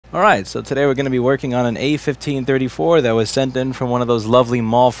Alright, so today we're going to be working on an A1534 that was sent in from one of those lovely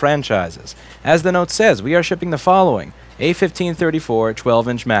mall franchises. As the note says, we are shipping the following: A1534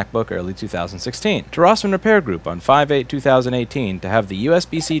 12-inch MacBook early 2016 to Rossman Repair Group on 5/8/2018 to have the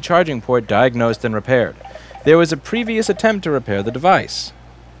USB-C charging port diagnosed and repaired. There was a previous attempt to repair the device.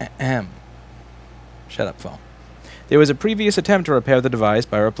 Shut up, phone. There was a previous attempt to repair the device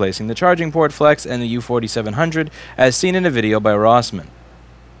by replacing the charging port flex and the U4700 as seen in a video by Rossman.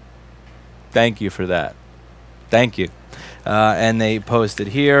 Thank you for that. Thank you. And they posted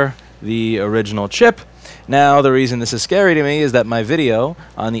here the original chip. Now, the reason this is scary to me is that my video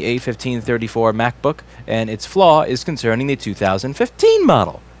on the A1534 MacBook and its flaw is concerning the 2015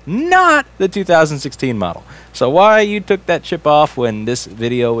 model, not the 2016 model. So why you took that chip off when this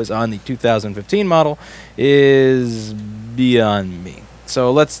video was on the 2015 model is beyond me.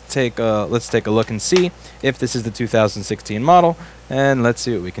 So let's take a look and see if this is the 2016 model, and let's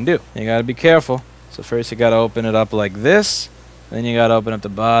see what we can do. You gotta be careful. So first you gotta open it up like this, then you gotta open up the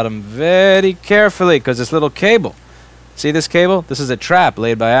bottom very carefully, because this little cable, see this cable? This is a trap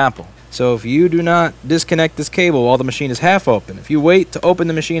laid by Apple. So if you do not disconnect this cable while the machine is half open, if you wait to open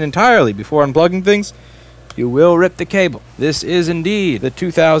the machine entirely before unplugging things, you will rip the cable. This is indeed the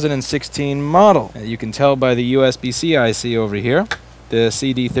 2016 model. You can tell by the USB-C IC over here, the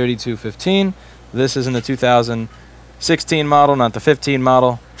CD3215. This is in the 2016 model, not the 15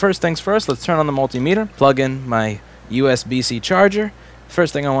 model. First things first, let's turn on the multimeter, plug in my USB-C charger.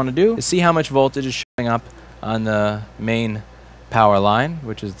 First thing I want to do is see how much voltage is showing up on the main power line,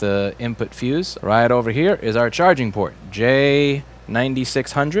 which is the input fuse. Right over here is our charging port,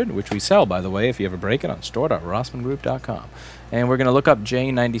 J9600, which we sell, by the way, if you ever break it, on store.rossmangroup.com. And we're going to look up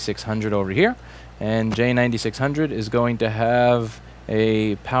J9600 over here, and J9600 is going to have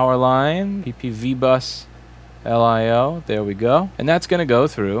a power line, PPV bus LIO, there we go. And that's going to go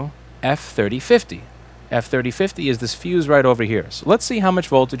through F3050. F3050 is this fuse right over here. So let's see how much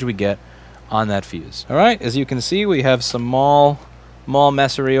voltage we get on that fuse. Alright, as you can see, we have some mall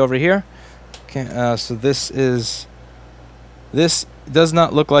messery over here. Okay, so this does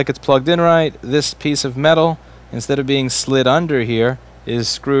not look like it's plugged in right. This piece of metal, instead of being slid under here, is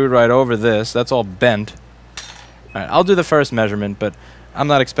screwed right over this. That's all bent. Alright, I'll do the first measurement, but I'm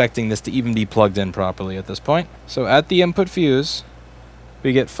not expecting this to even be plugged in properly at this point. So at the input fuse,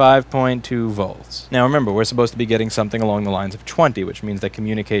 we get 5.2 volts. Now remember, we're supposed to be getting something along the lines of 20, which means that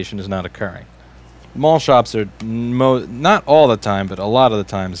communication is not occurring. Mall shops are, not all the time, but a lot of the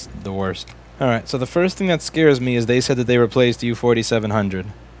times, the worst. Alright, so the first thing that scares me is they said that they replaced U4700.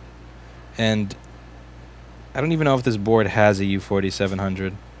 And I don't even know if this board has a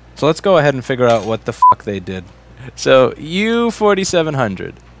U4700. So let's go ahead and figure out what the fuck they did. So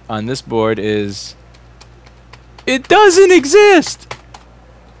U4700 on this board is... it doesn't exist!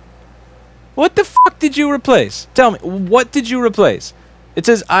 What the fuck did you replace? Tell me, what did you replace? It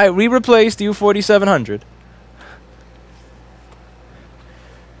says we replaced U4700.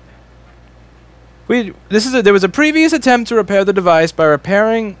 There was a previous attempt to repair the device by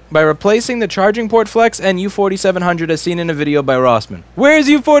replacing the charging port flex and U4700 as seen in a video by Rossman. Where's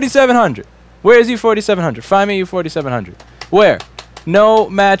U4700? Where's U4700? Find me U4700. Where? No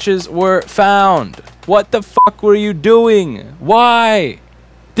matches were found. What the fuck were you doing? Why?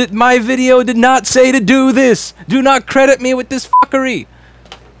 My video did not say to do this. Do not credit me with this fuckery.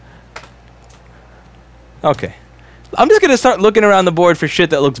 Okay. I'm just gonna start looking around the board for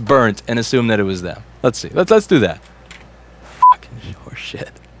shit that looks burnt and assume that it was them. Let's see. Let's do that. Fucking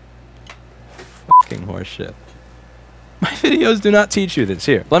horseshit. Fucking horseshit. My videos do not teach you this.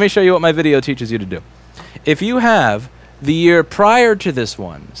 Here, let me show you what my video teaches you to do. If you have the year prior to this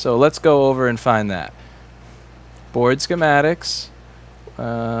one, so let's go over and find that. Board schematics,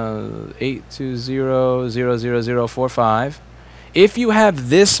 8200045. If you have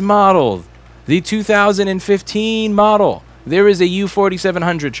this model, the 2015 model, there is a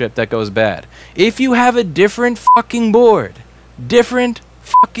U4700 chip that goes bad. If you have a different fucking board,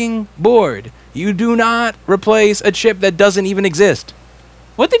 you do not replace a chip that doesn't even exist.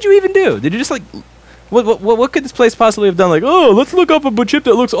 What did you even do? Did you just like... What could this place possibly have done? Like, oh, let's look up a chip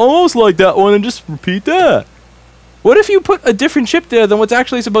that looks almost like that one and just repeat that. What if you put a different chip there than what's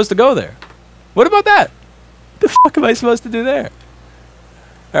actually supposed to go there? What about that? What the fuck am I supposed to do there?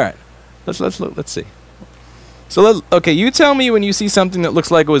 Alright. Let's look. Let's see. So, okay, you tell me when you see something that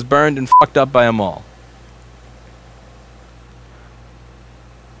looks like it was burned and fucked up by a mall.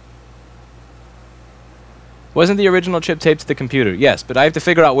 Wasn't the original chip taped to the computer? Yes, but I have to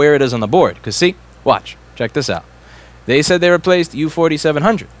figure out where it is on the board. Because see, watch, check this out. They said they replaced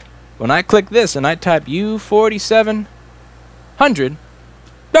U4700. When I click this and I type U4700,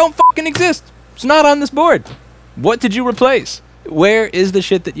 don't fucking exist. It's not on this board. What did you replace? Where is the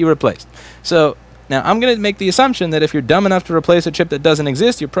shit that you replaced? So now I'm going to make the assumption that if you're dumb enough to replace a chip that doesn't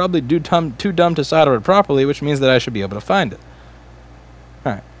exist, you're probably too dumb to solder it properly, which means that I should be able to find it.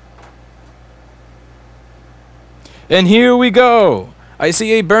 All right. And here we go. I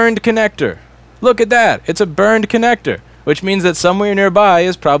see a burned connector. Look at that. It's a burned connector, which means that somewhere nearby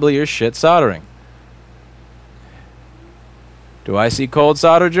is probably your shit soldering. Do I see cold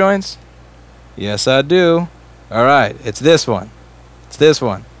solder joints? Yes, I do. All right, it's this one. It's this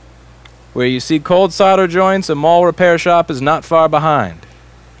one. Where you see cold solder joints, a mall repair shop is not far behind.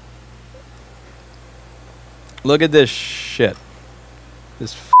 Look at this shit.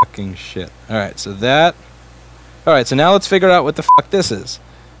 This fucking shit. All right, so that... All right, so now let's figure out what the fuck this is.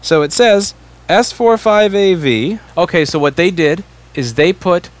 So it says S45AV. Okay, so what they did is they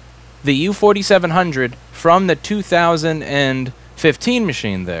put the U4700 from the 2015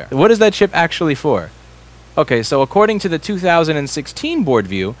 machine there. What is that chip actually for? Okay, so according to the 2016 board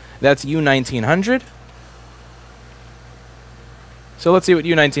view, that's U1900. So let's see what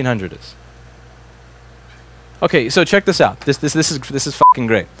U1900 is. Okay, so check this out. This is fucking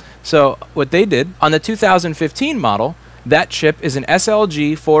great. So what they did on the 2015 model, that chip is an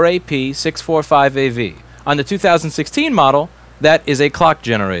SLG 4AP 645AV. On the 2016 model, that is a clock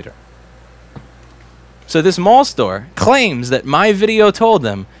generator. So this mall store claims that my video told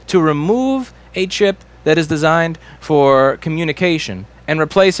them to remove a chip that is designed for communication and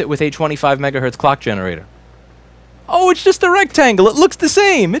replace it with a 25 megahertz clock generator. Oh, it's just a rectangle. It looks the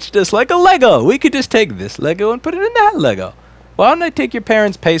same. It's just like a Lego. We could just take this Lego and put it in that Lego. Why don't I take your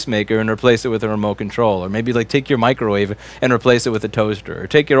parents' pacemaker and replace it with a remote control? Or maybe like take your microwave and replace it with a toaster. Or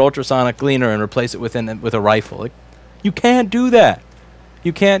take your ultrasonic cleaner and replace it with a rifle. Like, you can't do that.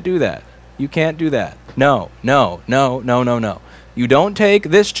 You can't do that. You can't do that. No, no, no, no, no, no. You don't take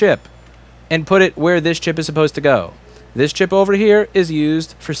this chip and put it where this chip is supposed to go. This chip over here is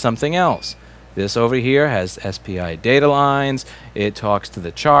used for something else. This over here has SPI data lines. It talks to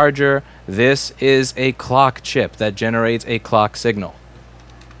the charger. This is a clock chip that generates a clock signal.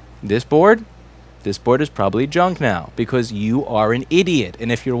 This board is probably junk now because you are an idiot.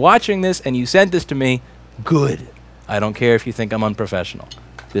 And if you're watching this and you sent this to me, good. I don't care if you think I'm unprofessional.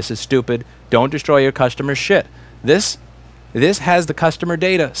 This is stupid. Don't destroy your customer's shit. This has the customer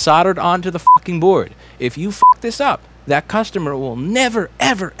data soldered onto the fucking board. If you fuck this up, that customer will never,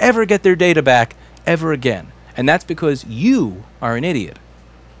 ever, ever get their data back ever again. And that's because you are an idiot.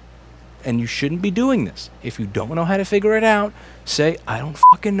 And you shouldn't be doing this. If you don't know how to figure it out, say, I don't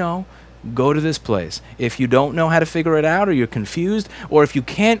fucking know. Go to this place. If you don't know how to figure it out, or you're confused, or if you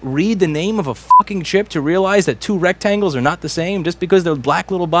can't read the name of a fucking chip to realize that two rectangles are not the same just because they're black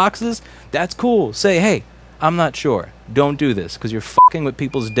little boxes, that's cool. Say, hey, I'm not sure. Don't do this because you're fucking with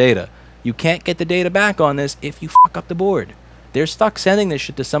people's data. You can't get the data back on this if you fuck up the board. They're stuck sending this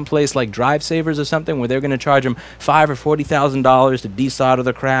shit to some place like Drive Savers or something where they're going to charge them $5,000 or $40,000 to desolder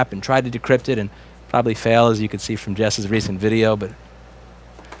the crap and try to decrypt it and probably fail, as you could see from Jess's recent video, but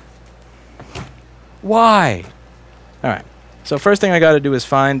why? All right. So first thing I got to do is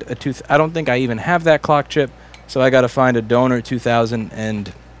find a I don't think I even have that clock chip, so I got to find a donor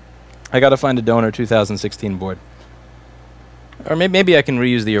 2016 board. Or maybe I can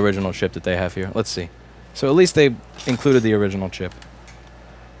reuse the original chip that they have here. Let's see. So at least they included the original chip.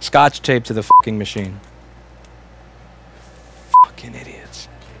 Scotch tape to the fucking machine. Fucking idiots.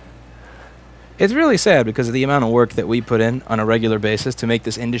 It's really sad because of the amount of work that we put in on a regular basis to make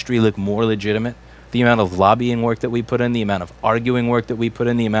this industry look more legitimate. The amount of lobbying work that we put in, the amount of arguing work that we put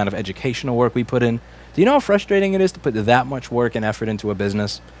in, the amount of educational work we put in. Do you know how frustrating it is to put that much work and effort into a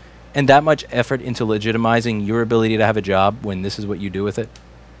business? And that much effort into legitimizing your ability to have a job when this is what you do with it?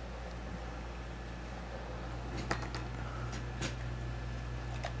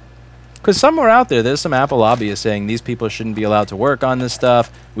 Because somewhere out there, there's some Apple lobbyists saying these people shouldn't be allowed to work on this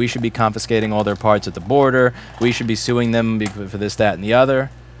stuff. We should be confiscating all their parts at the border. We should be suing them for this, that, and the other.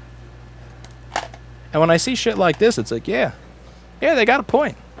 And when I see shit like this, it's like, yeah, they got a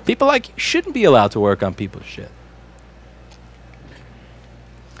point. People like you shouldn't be allowed to work on people's shit.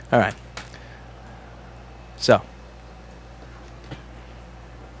 All right. So.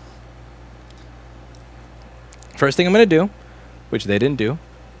 First thing I'm going to do, which they didn't do,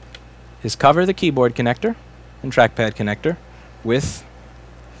 is cover the keyboard connector and trackpad connector with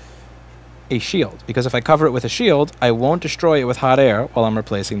a shield. Because if I cover it with a shield, I won't destroy it with hot air while I'm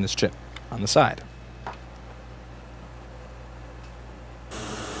replacing this chip on the side.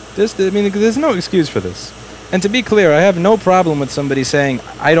 I mean, there's no excuse for this. And to be clear, I have no problem with somebody saying,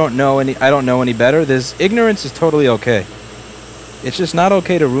 I don't know any better. Ignorance is totally okay. It's just not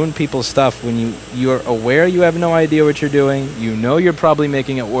okay to ruin people's stuff when you're aware you have no idea what you're doing. You know you're probably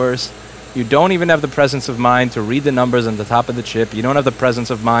making it worse. You don't even have the presence of mind to read the numbers on the top of the chip. You don't have the presence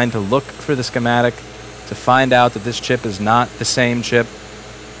of mind to look for the schematic to find out that this chip is not the same chip.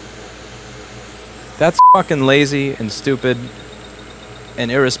 That's fucking lazy and stupid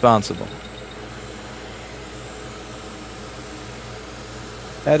and irresponsible.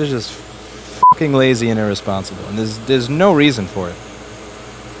 That is just fucking lazy and irresponsible, and there's no reason for it.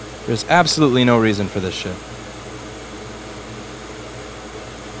 There's absolutely no reason for this shit.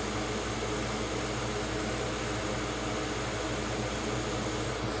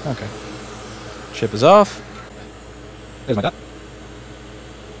 Okay. Chip is off. There's my dot.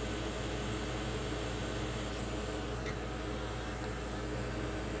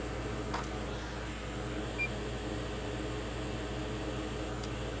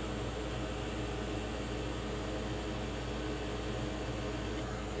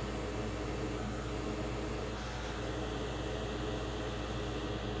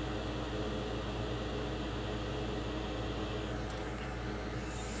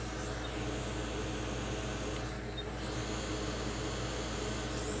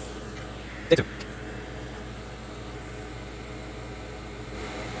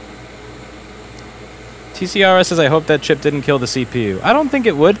 TCRS says, I hope that chip didn't kill the CPU. I don't think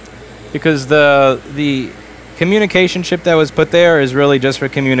it would, because the communication chip that was put there is really just for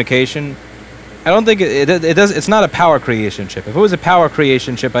communication. I don't think it does. It's not a power creation chip. If it was a power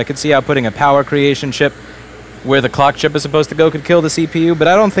creation chip, I could see how putting a power creation chip where the clock chip is supposed to go could kill the CPU, but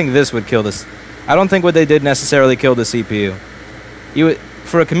I don't think this would kill this. I don't think what they did necessarily killed the CPU.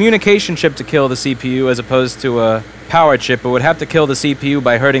 For a communication chip to kill the CPU as opposed to a power chip, it would have to kill the CPU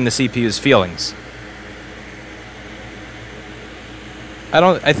by hurting the CPU's feelings.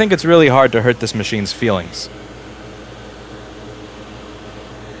 I think it's really hard to hurt this machine's feelings.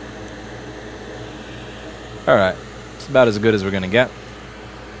 Alright, it's about as good as we're gonna get.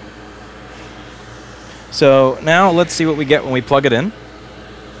 So now let's see what we get when we plug it in.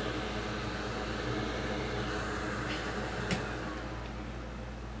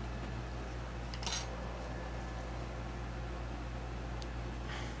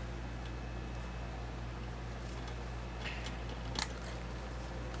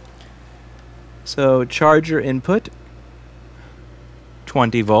 So charger input,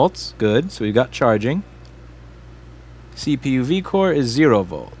 20 volts, good, so we've got charging. CPU V-core is 0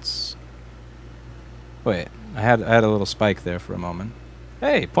 volts. Wait, I had a little spike there for a moment.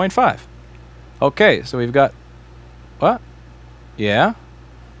 Hey, 0.5. Okay, so we've got, what? Yeah,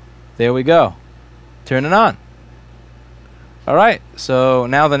 there we go. Turn it on. Alright, so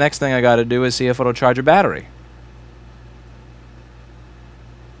now the next thing I gotta do is see if it'll charge a battery.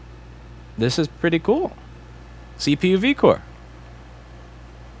 This is pretty cool. CPU V-core.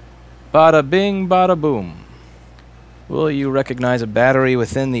 Bada bing, bada boom. Will you recognize a battery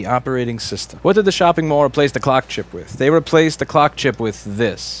within the operating system? What did the shopping mall replace the clock chip with? They replaced the clock chip with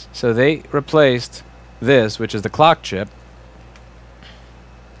this. So they replaced this, which is the clock chip,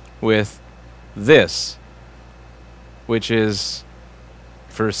 with this, which is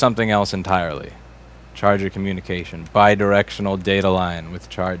for something else entirely. Charger communication. Bidirectional data line with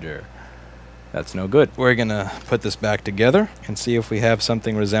charger. That's no good. We're gonna put this back together and see if we have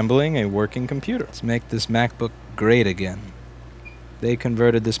something resembling a working computer. Let's make this MacBook great again. They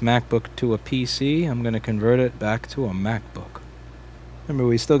converted this MacBook to a PC. I'm gonna convert it back to a MacBook. Remember,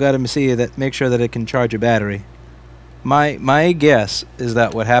 we still gotta make sure that it can charge a battery. My guess is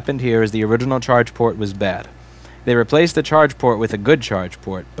that what happened here is the original charge port was bad. They replaced the charge port with a good charge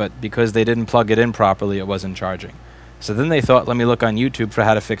port, but because they didn't plug it in properly, it wasn't charging. So then they thought, let me look on YouTube for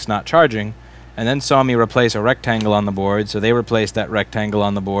how to fix not charging, and then saw me replace a rectangle on the board, so they replaced that rectangle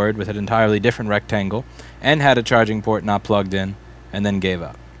on the board with an entirely different rectangle, and had a charging port not plugged in, and then gave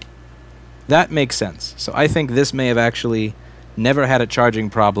up. That makes sense. So I think this may have actually never had a charging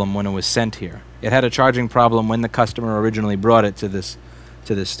problem when it was sent here. It had a charging problem when the customer originally brought it to this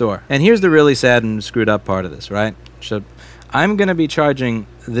store. And here's the really sad and screwed up part of this, right? So I'm going to be charging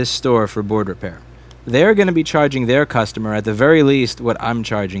this store for board repair. They're going to be charging their customer at the very least what I'm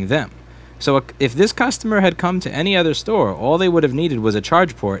charging them. So if this customer had come to any other store, all they would have needed was a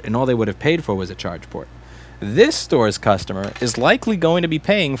charge port, and all they would have paid for was a charge port. This store's customer is likely going to be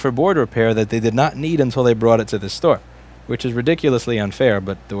paying for board repair that they did not need until they brought it to this store, which is ridiculously unfair,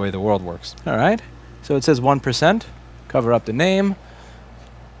 but the way the world works. All right, so it says 1%. Cover up the name.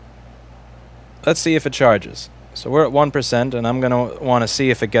 Let's see if it charges. So we're at 1%, and I'm going to want to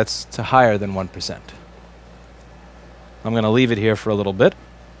see if it gets to higher than 1%. I'm going to leave it here for a little bit.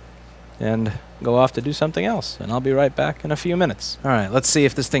 and go off to do something else, and I'll be right back in a few minutes. Alright, let's see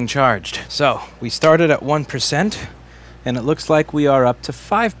if this thing charged. So, we started at 1%, and it looks like we are up to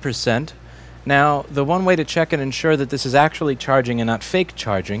 5%. Now, the one way to check and ensure that this is actually charging and not fake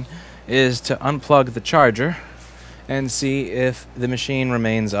charging is to unplug the charger and see if the machine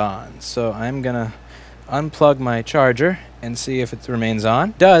remains on. So I'm gonna unplug my charger and see if it remains on.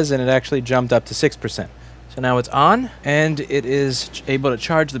 It does, and it actually jumped up to 6%. So now it's on, and it is able to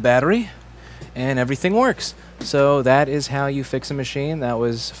charge the battery, and everything works. So that is how you fix a machine that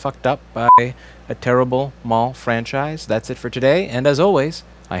was fucked up by a terrible mall franchise. That's it for today, and as always,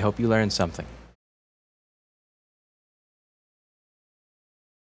 I hope you learned something.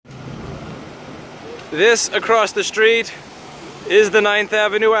 This across the street is the 9th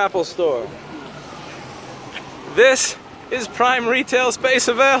Avenue Apple Store. This is prime retail space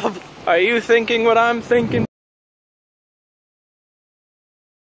available. Are you thinking what I'm thinking?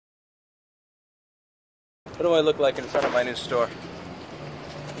 What do I look like in front of my new store?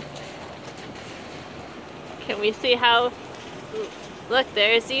 Can we see how... Look,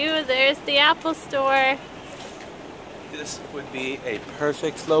 there's you, there's the Apple Store. This would be a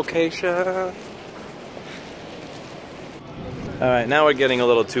perfect location. Alright, now we're getting a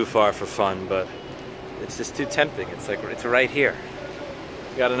little too far for fun, but it's just too tempting. It's like, it's right here.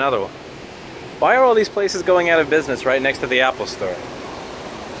 We got another one. Why are all these places going out of business right next to the Apple Store?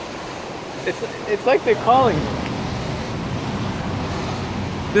 It's like they're calling me.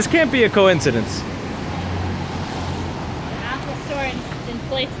 This can't be a coincidence. The Apple Store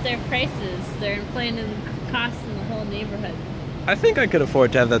inflates their prices. They're inflating costs in the whole neighborhood. I think I could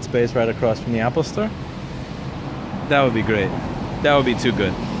afford to have that space right across from the Apple Store. That would be great. That would be too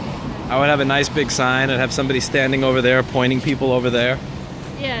good. I would have a nice big sign. I'd have somebody standing over there, pointing people over there.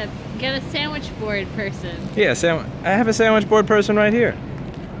 Yeah, get a sandwich board person. Yeah, I have a sandwich board person right here.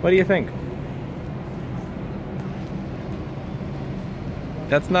 What do you think?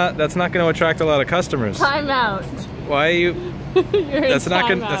 That's not going to attract a lot of customers. Time out. Why are you? That's not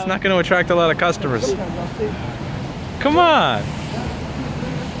going to attract a lot of customers. Come on.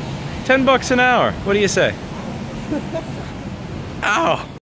 $10 an hour. What do you say? Ow.